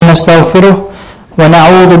ونستغفره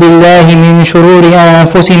ونعوذ بالله من شرور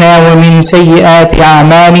أنفسنا ومن سيئات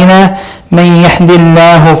أعمالنا من يهد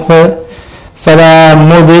الله فلا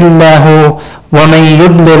مضل له ومن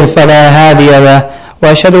يضلل فلا هادي له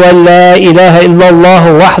وأشهد أن لا إله إلا الله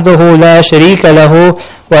وحده لا شريك له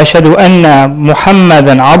وأشهد أن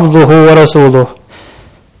محمدا عبده ورسوله.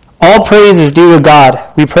 All praise is due to God.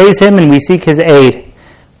 We praise Him and we seek His aid.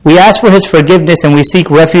 We ask for His forgiveness and we seek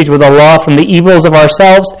refuge with Allah from the evils of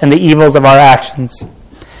ourselves and the evils of our actions.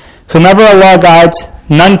 Whomever Allah guides,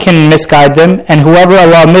 none can misguide them, and whoever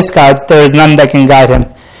Allah misguides, there is none that can guide him.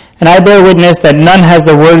 And I bear witness that none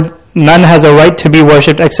has a right to be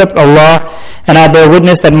worshipped except Allah, and I bear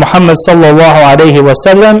witness that Muhammad sallallahu alayhi wa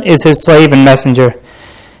sallam is His slave and messenger.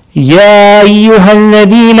 يا أيها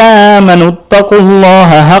الذين آمنوا اتقوا الله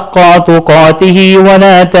حق تقاته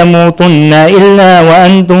ولا تموتن إلا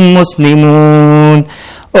وأنتم مسلمون.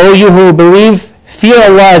 O you who believe, fear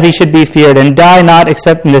Allah as He should be feared, and die not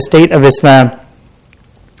except in the state of Islam.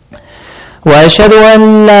 وأشهد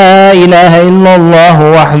أن لا إله إلا الله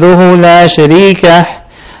وحده لا شريك له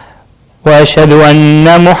وأشهد أن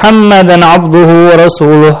محمدا عبده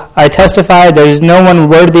ورسوله. I testify there is no one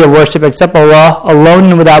worthy of worship except Allah, alone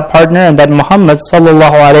and without partner, and that Muhammad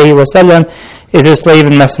sallallahu alayhi wa sallam is His slave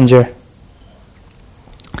and messenger.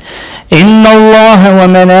 إن الله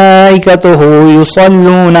وملائكته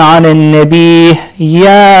يصلون على النبي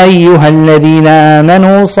يا أيها الذين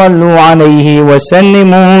آمنوا صلوا عليه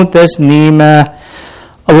وسلموا تسليما.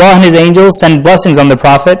 Allah and His angels send blessings on the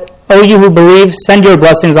Prophet. O you who believe, send your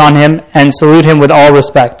blessings on him and salute him with all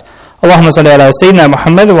respect. Allahumma salli ala Sayyidina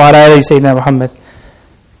Muhammad wa ala ali Sayyidina Muhammad.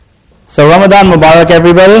 So Ramadan Mubarak,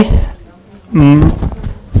 everybody.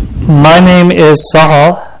 My name is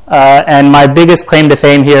Sahal, and my biggest claim to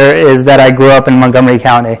fame here is that I grew up in Montgomery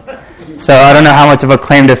County. So I don't know how much of a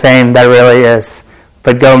claim to fame that really is,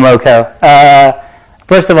 but go Moco.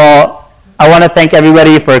 First of all, I want to thank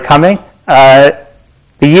everybody for coming. The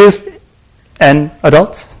youth and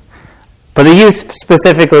adults. But the youth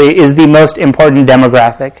specifically is the most important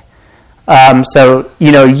demographic. So,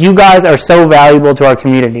 you guys are so valuable to our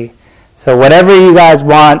community. So whatever you guys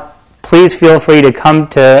want, please feel free to come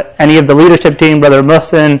to any of the leadership team, Brother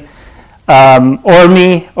Muhsin, or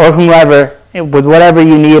me, or whomever, with whatever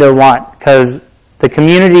you need or want, because the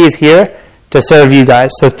community is here to serve you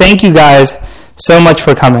guys. So thank you guys so much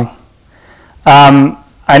for coming.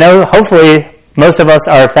 I know, hopefully, most of us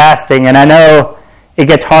are fasting, and I know it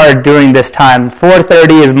gets hard during this time.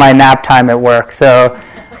 4:30 is my nap time at work, so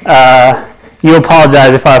you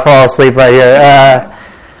apologize if I fall asleep right here.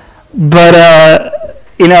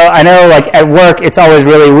 I know like at work it's always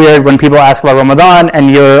really weird when people ask about Ramadan and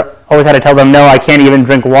you always have to tell them, no, I can't even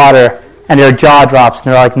drink water, and their jaw drops and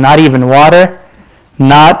they're like, not even water?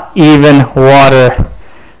 Not even water.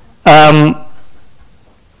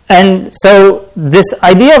 And so this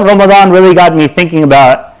idea of Ramadan really got me thinking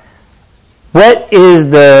about what is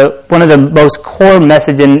one of the most core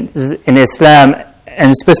messages in Islam,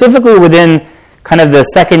 and specifically within kind of the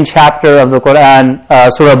second chapter of the Quran,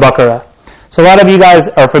 Surah Baqarah. So a lot of you guys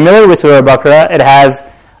are familiar with Surah Baqarah. It has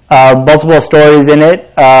multiple stories in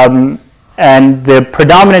it, and the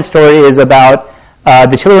predominant story is about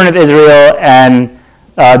the children of Israel and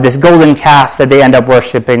this golden calf that they end up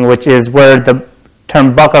worshipping, which is where the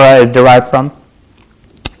term Baqarah is derived from.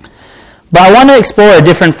 But I want to explore a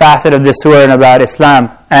different facet of this surah and about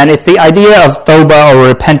Islam, and it's the idea of tawbah or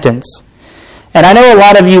repentance. And I know a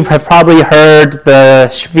lot of you have probably heard the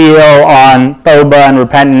spiel on tawbah and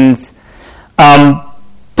repentance,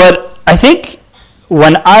 but I think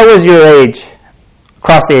when I was your age,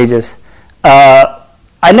 across the ages,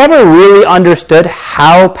 I never really understood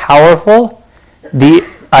how powerful the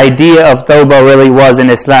idea of tawbah really was in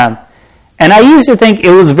Islam. And I used to think it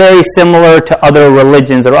was very similar to other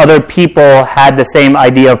religions, or other people had the same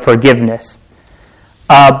idea of forgiveness.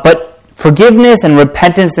 But forgiveness and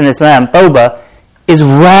repentance in Islam, tawbah, is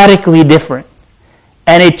radically different.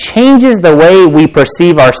 And it changes the way we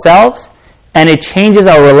perceive ourselves, and it changes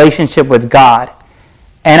our relationship with God.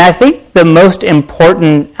 And I think the most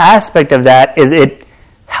important aspect of that is it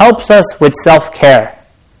helps us with self-care.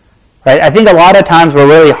 Right? I think a lot of times we're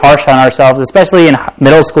really harsh on ourselves, especially in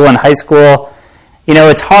middle school and high school.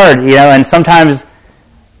 It's hard, and sometimes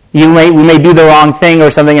we may do the wrong thing or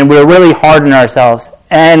something, and we're really hard on ourselves.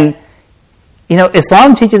 And,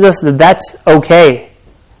 Islam teaches us that that's okay.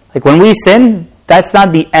 Like when we sin, that's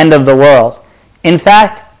not the end of the world. In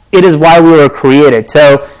fact, it is why we were created.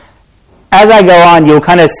 So, as I go on, you'll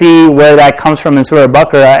kind of see where that comes from in Surah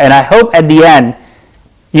Baqarah, and I hope at the end,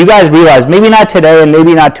 you guys realize, maybe not today and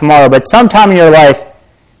maybe not tomorrow, but sometime in your life,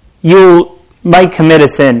 you'll might commit a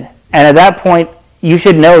sin. And at that point, you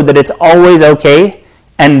should know that it's always okay.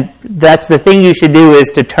 And that's the thing you should do, is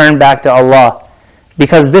to turn back to Allah.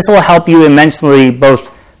 Because this will help you immensely,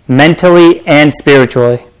 both mentally and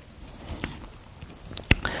spiritually.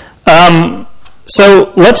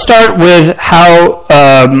 So let's start with how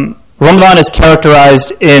Ramadan is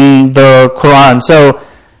characterized in the Quran. So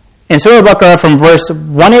in Surah Al-Baqarah, from verse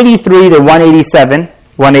 183 to 187,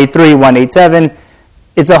 183, 187,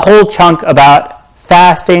 it's a whole chunk about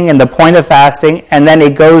fasting and the point of fasting, and then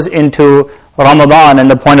it goes into Ramadan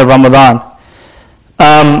and the point of Ramadan.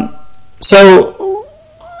 So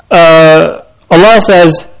Allah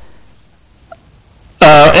says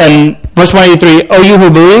in verse 183, O you who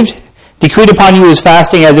believed, decreed upon you is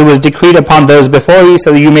fasting as it was decreed upon those before you,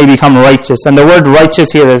 so that you may become righteous. And the word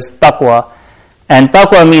righteous here is taqwa. And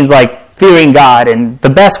taqwa means like fearing God. And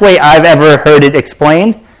the best way I've ever heard it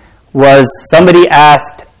explained was somebody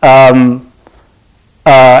asked, I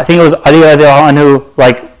think it was Ali radiallahu anhu,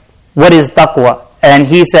 like, what is taqwa? And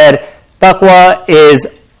he said, taqwa is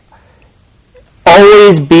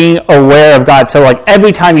always being aware of God. So like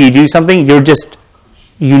every time you do something, you're just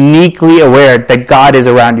uniquely aware that God is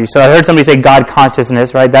around you. So I heard somebody say God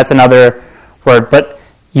consciousness, right? That's another word. But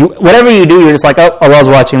whatever you do, you're just like, oh, Allah's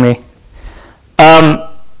watching me. And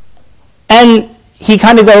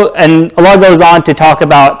Allah goes on to talk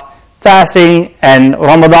about fasting and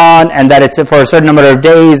Ramadan, and that it's for a certain number of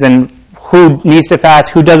days, and who needs to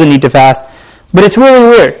fast, who doesn't need to fast. But it's really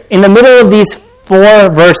weird. In the middle of these 4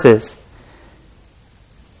 verses,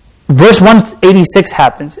 verse 186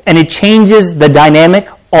 happens, and it changes the dynamic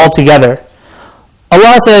altogether.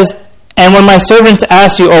 Allah says, and when my servants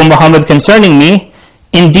ask you, O Muhammad, concerning me,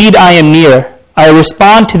 indeed I am near. I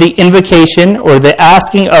respond to the invocation or the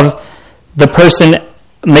asking of the person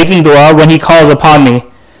making dua when he calls upon me.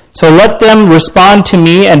 So let them respond to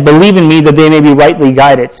me and believe in me that they may be rightly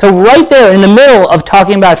guided. So right there in the middle of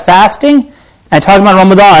talking about fasting and talking about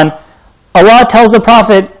Ramadan, Allah tells the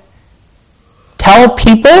Prophet, tell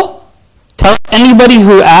anybody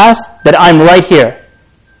who asks that I'm right here.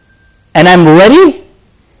 And I'm ready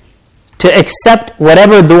to accept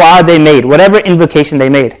whatever dua they made, whatever invocation they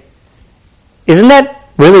made. Isn't that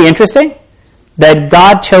really interesting? That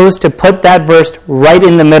God chose to put that verse right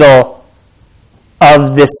in the middle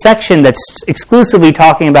of this section that's exclusively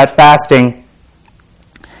talking about fasting.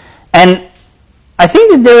 And I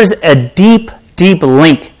think that there is a deep, deep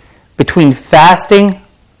link between fasting,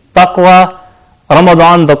 taqwa,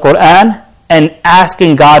 Ramadan, the Quran, and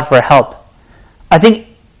asking God for help. I think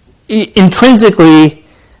intrinsically,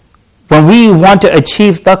 when we want to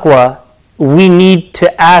achieve taqwa, we need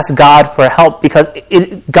to ask God for help, because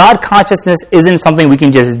God consciousness isn't something we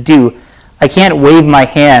can just do. I can't wave my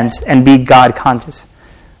hands and be God conscious.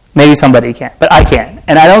 Maybe somebody can, but I can't.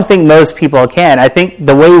 And I don't think most people can. I think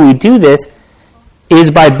the way we do this is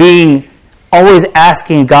by being always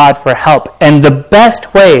asking God for help. And the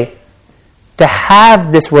best way to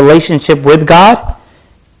have this relationship with God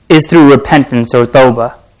is through repentance or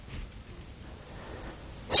tawbah.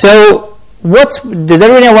 So, does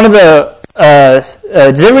everyone know does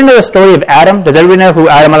everyone know the story of Adam? Does everyone know who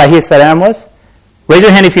Adam alayhi salam was? Raise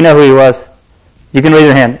your hand if you know who he was. You can raise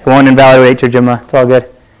your hand. It won't invalidate your Jumu'ah. It's all good.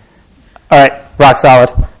 All right, rock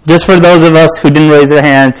solid. Just for those of us who didn't raise their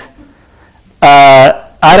hands,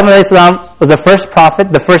 Adam alayhi salam was the first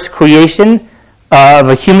prophet, the first creation of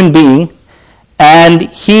a human being, and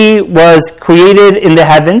he was created in the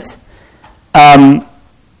heavens.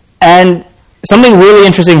 And something really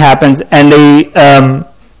interesting happens, and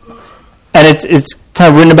it's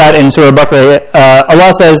kind of written about in Surah Al-Baqarah.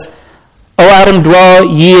 Allah says, O Adam, dwell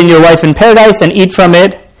ye and your wife in paradise and eat from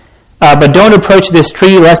it, but don't approach this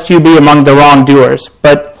tree lest you be among the wrongdoers.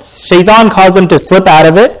 But Shaitan caused them to slip out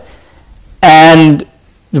of it, and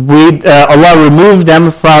Allah removed them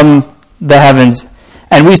from the heavens.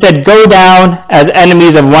 And we said, go down as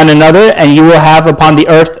enemies of one another, and you will have upon the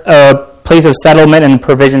earth a place of settlement and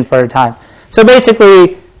provision for a time. So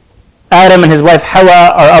basically, Adam and his wife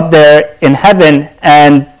Hawa are up there in heaven,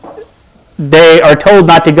 and they are told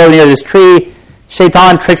not to go near this tree.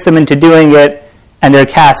 Shaitan tricks them into doing it, and they're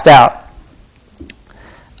cast out.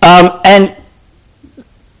 And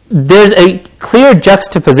there's a clear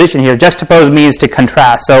juxtaposition here. Juxtapose means to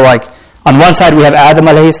contrast. So like, on one side we have Adam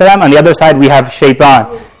alayhi salam, on the other side we have Shaitan.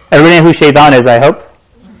 Everybody know who Shaitan is, I hope?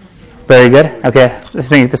 Very good. Okay,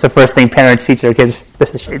 this is the first thing parents teach their kids.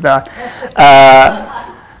 This is Shaitan.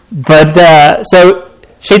 So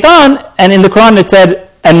Shaitan, and in the Quran it said,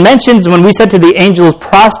 and mentions when we said to the angels,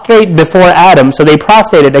 prostrate before Adam, so they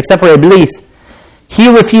prostrated except for Iblis. He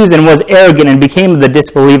refused and was arrogant and became the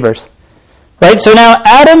disbelievers. Right? So now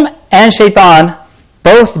Adam and Shaitan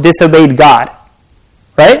both disobeyed God.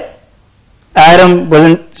 Right? Adam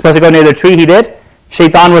wasn't supposed to go near the tree, he did.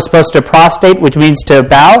 Shaitan was supposed to prostrate, which means to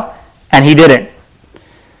bow, and he didn't.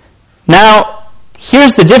 Now,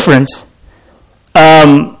 here's the difference.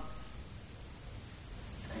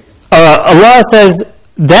 Allah says,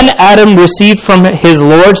 then Adam received from his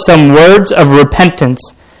Lord some words of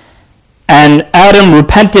repentance. And Adam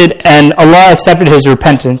repented, and Allah accepted his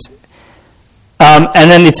repentance. And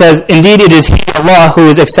then it says, indeed it is He, Allah, who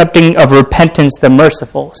is accepting of repentance, the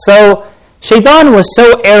merciful. So, Shaitan was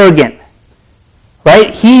so arrogant,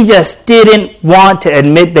 right? He just didn't want to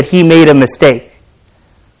admit that he made a mistake.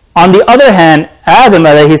 On the other hand, Adam,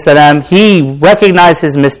 alayhi salam, he recognized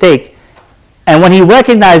his mistake. And when he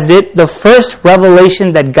recognized it, the first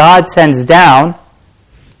revelation that God sends down,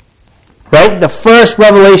 right? The first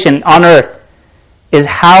revelation on earth is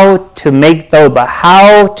how to make tawbah,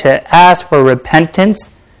 how to ask for repentance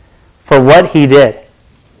for what he did.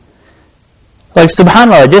 Like,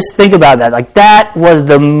 subhanAllah, just think about that. Like, that was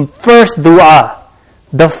the first dua,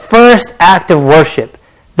 the first act of worship,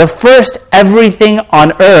 the first everything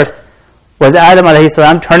on earth was Adam alayhi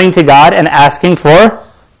salam turning to God and asking for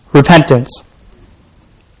repentance.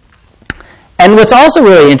 And what's also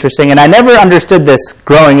really interesting, and I never understood this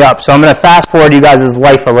growing up, so I'm going to fast forward you guys'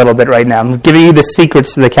 life a little bit right now. I'm giving you the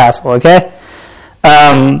secrets to the castle, okay?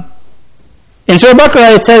 In Surah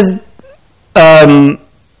Baqarah it says, and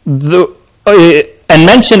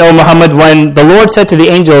mention, O Muhammad, when the Lord said to the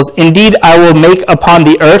angels, indeed I will make upon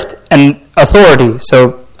the earth an authority,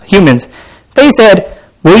 so humans. They said,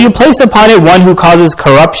 will you place upon it one who causes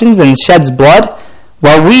corruptions and sheds blood,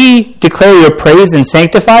 while we declare your praise and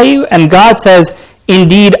sanctify you? And God says,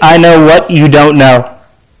 indeed I know what you don't know.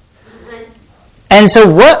 And so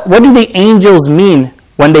what do the angels mean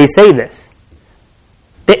when they say this?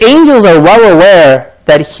 The angels are well aware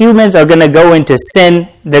that humans are going to go into sin,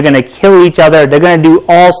 they're going to kill each other, they're going to do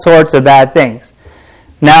all sorts of bad things.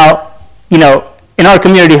 Now, in our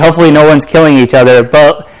community, hopefully no one's killing each other,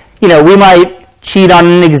 but, we might cheat on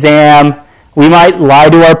an exam, we might lie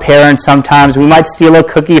to our parents sometimes, we might steal a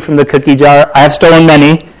cookie from the cookie jar. I have stolen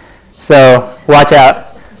many, so watch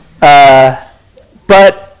out.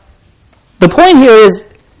 But the point here is,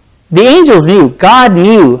 the angels knew, God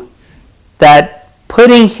knew that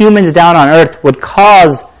putting humans down on earth would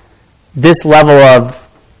cause this level of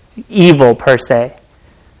evil per se.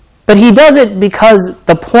 But he does it because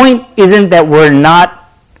the point isn't that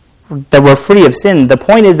we're free of sin. The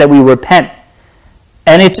point is that we repent.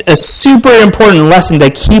 And it's a super important lesson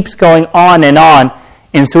that keeps going on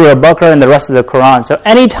in Surah Baqarah and the rest of the Quran. So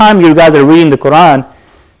anytime you guys are reading the Quran,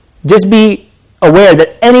 just be aware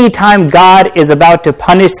that anytime God is about to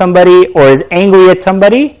punish somebody or is angry at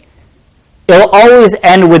somebody, it'll always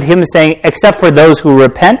end with him saying, except for those who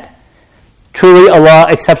repent, truly Allah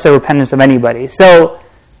accepts the repentance of anybody. So,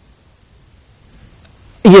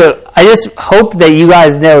 I just hope that you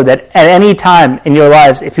guys know that at any time in your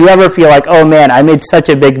lives, if you ever feel like, oh man, I made such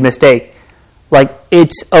a big mistake, like,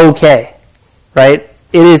 it's okay, right?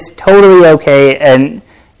 It is totally okay, and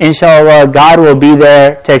inshallah, God will be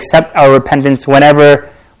there to accept our repentance whenever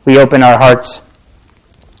we open our hearts.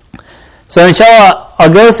 So inshallah,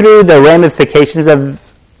 I'll go through the ramifications of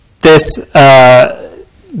this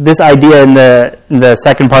idea in the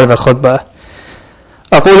second part of the khutbah.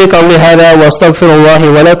 أقول قولي هذا واستغفر الله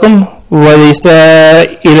ولكم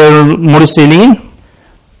ولسائر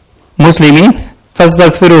المسلمين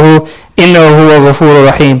فاستغفروه إنه هو الغفور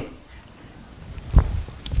الرحيم.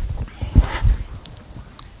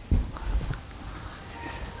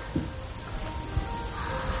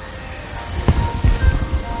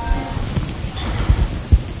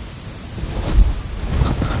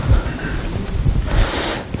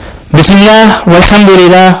 بسم الله والحمد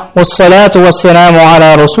لله والصلاة والسلام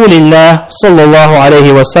على رسول الله صلى الله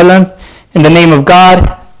عليه وسلم. In the name of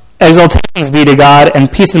God, exaltations be to God,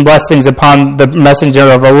 and peace and blessings upon the messenger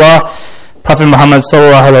of Allah, Prophet Muhammad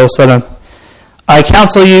sallallahu alaihi wasallam. I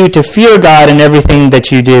counsel you to fear God in everything that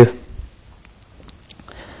you do.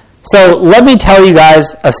 So let me tell you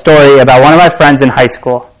guys a story about one of my friends in high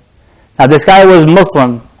school. Now this guy was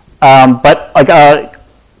Muslim, but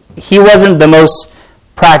he wasn't the most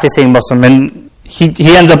practicing Muslim, and he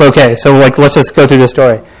ends up okay. So let's just go through the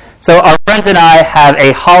story. So our friends and I have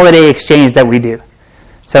a holiday exchange that we do.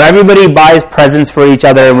 So everybody buys presents for each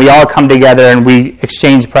other, and we all come together and we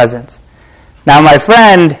exchange presents. Now my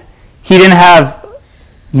friend, he didn't have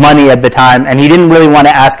money at the time, and he didn't really want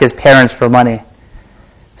to ask his parents for money.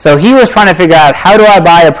 So he was trying to figure out, how do I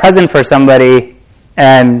buy a present for somebody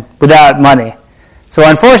and without money? So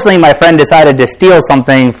unfortunately, my friend decided to steal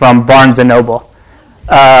something from Barnes & Noble.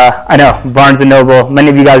 I know, Barnes & Noble. Many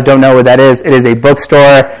of you guys don't know what that is. It is a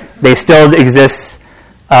bookstore. They still exist.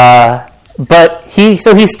 But he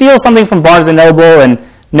steals something from Barnes & Noble, and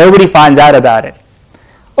nobody finds out about it.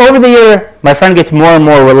 Over the year, my friend gets more and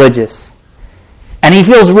more religious. And he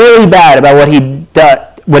feels really bad about what he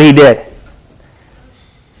did.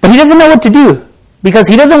 But he doesn't know what to do, because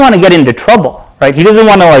he doesn't want to get into trouble, right? He doesn't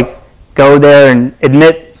want to go there and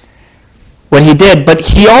admit what he did, but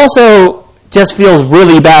he also just feels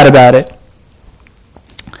really bad about it.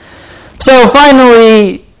 So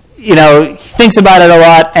finally, he thinks about it a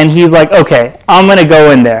lot, and he's like, okay, I'm going to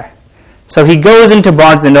go in there. So he goes into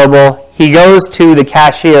Barnes & Noble, he goes to the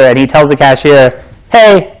cashier, and he tells the cashier,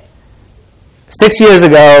 hey, 6 years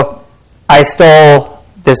ago, I stole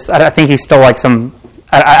this, I think he stole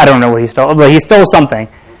I don't know what he stole, but he stole something.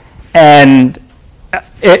 And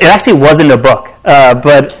it actually wasn't a book,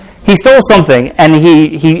 but he stole something, and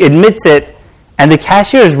he admits it, and the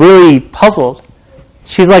cashier is really puzzled.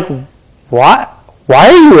 She's like, why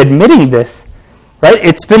are you admitting this? Right?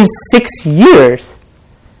 It's been 6 years.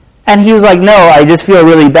 And he was like, no, I just feel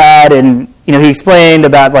really bad. And he explained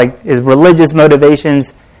about his religious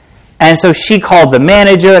motivations. And so she called the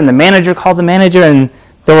manager, and the manager called the manager, and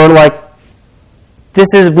they were like,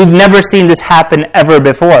 we've never seen this happen ever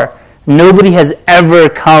before. Nobody has ever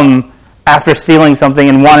come after stealing something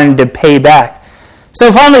and wanted to pay back.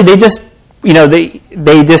 So finally, they just,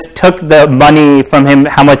 they just took the money from him,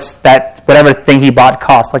 how much whatever thing he bought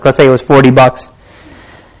cost. Let's say it was $40.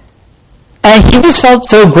 And he just felt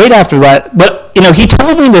so great after that. But, he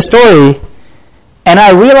told me the story, and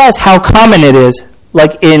I realized how common it is.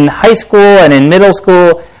 In high school and in middle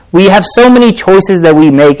school, we have so many choices that we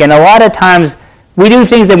make, and a lot of times we do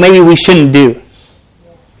things that maybe we shouldn't do.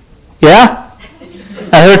 Yeah?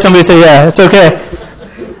 I heard somebody say, yeah, it's okay.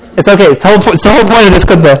 It's okay. It's the whole point of this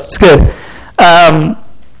khutbah. It's good.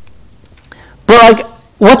 But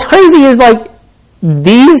what's crazy is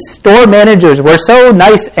these store managers were so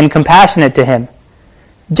nice and compassionate to him.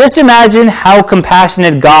 Just imagine how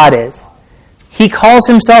compassionate God is. He calls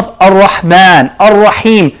himself Ar-Rahman,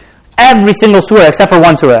 Ar-Rahim, every single surah except for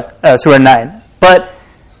one surah, Surah 9. But,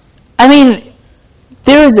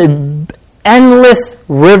 there is an endless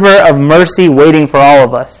river of mercy waiting for all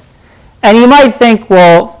of us. And you might think,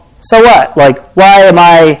 well, so what? Why am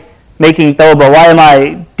I making tawbah? Why am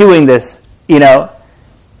I doing this?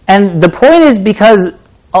 And the point is because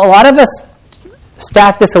a lot of us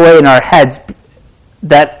stack this away in our heads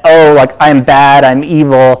that, I'm bad, I'm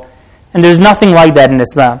evil. And there's nothing like that in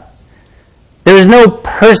Islam. There is no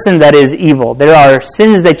person that is evil. There are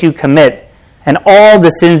sins that you commit, and all the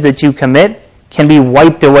sins that you commit can be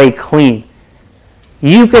wiped away clean.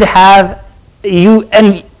 And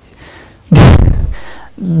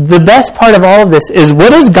the best part of all of this is, what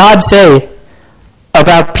does God say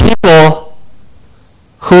about people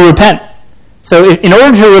who repent? So in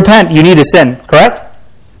order to repent, you need to sin, correct?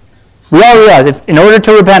 We all realize, in order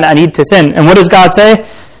to repent, I need to sin. And what does God say?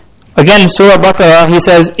 Again, Surah Baqarah, he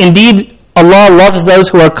says, indeed, Allah loves those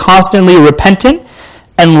who are constantly repentant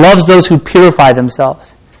and loves those who purify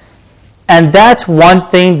themselves. And that's one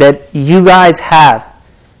thing that you guys have,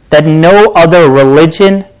 that no other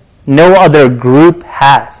religion, no other group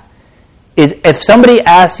has, is if somebody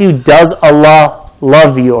asks you, does Allah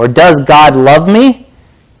love you, or does God love me?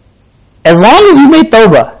 As long as you made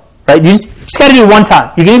tawbah, right? You just got to do it one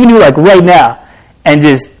time. You can even do it right now and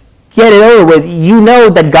just get it over with. You know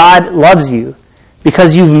that God loves you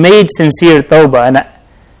because you've made sincere tawbah.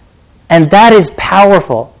 And that is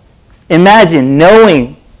powerful. Imagine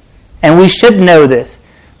knowing, and we should know this,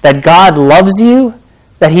 that God loves you,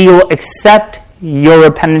 that He will accept your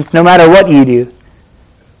repentance no matter what you do.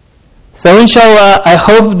 So inshallah, I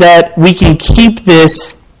hope that we can keep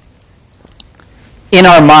this in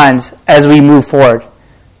our minds as we move forward.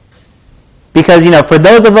 Because, for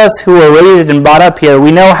those of us who are raised and brought up here,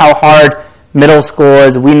 we know how hard middle school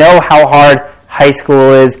is. We know how hard high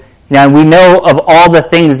school is. And we know of all the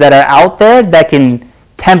things that are out there that can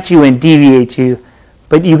tempt you and deviate you.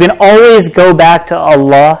 But you can always go back to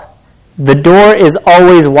Allah. The door is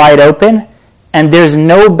always wide open. And there's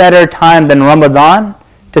no better time than Ramadan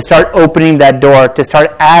to start opening that door, to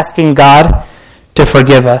start asking God to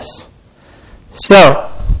forgive us. So,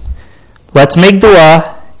 let's make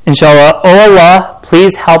dua. Inshallah, O Allah,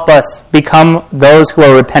 please help us become those who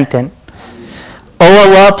are repentant. O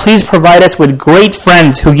Allah, please provide us with great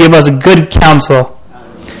friends who give us good counsel.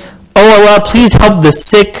 O Allah, please help the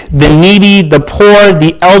sick, the needy, the poor,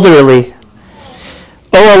 the elderly.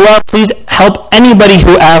 O Allah, please help anybody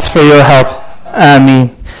who asks for your help.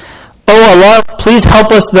 Ameen. O Allah, please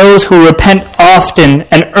help us those who repent often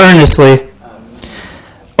and earnestly.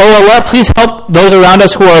 Oh Allah, please help those around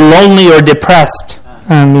us who are lonely or depressed.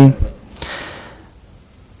 Ameen.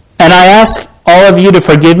 And I ask all of you to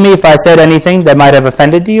forgive me if I said anything that might have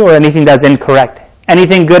offended you or anything that's incorrect.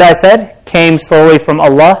 Anything good I said came solely from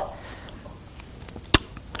Allah.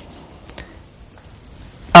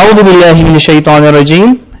 أعوذ بالله من الشيطان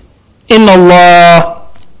الرجيم إن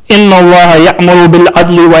الله يأمر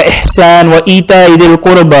بالعدل وإحسان وإيتاء ذي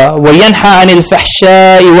القربى وينهى عن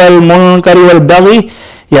الفحشاء والمنكر والبغي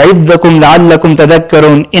يعظكم لعلكم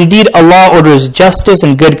تذكرون. Indeed, Allah orders justice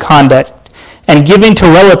and good conduct and giving to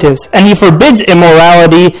relatives, and He forbids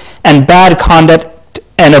immorality and bad conduct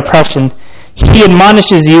and oppression. He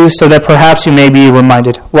admonishes you so that perhaps you may be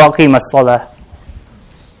reminded. وَأَقِيمَ الصَّلَاةَ